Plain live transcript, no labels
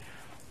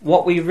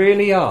what we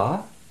really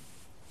are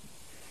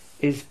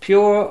is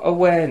pure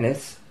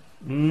awareness,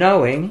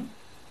 knowing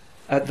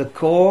at the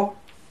core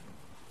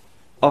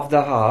of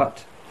the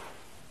heart,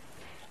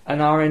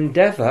 and our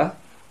endeavour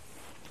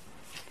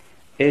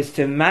is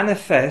to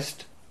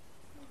manifest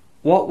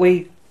what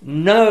we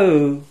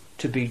know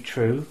to be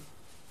true,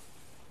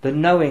 the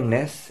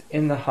knowingness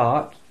in the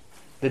heart,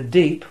 the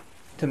deep,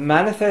 to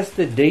manifest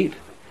the deep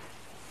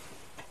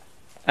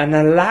and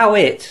allow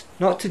it,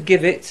 not to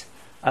give it,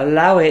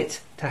 allow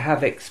it to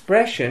have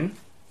expression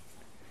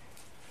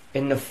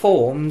in the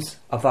forms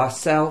of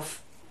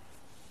ourself,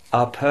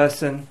 our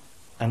person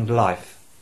and life.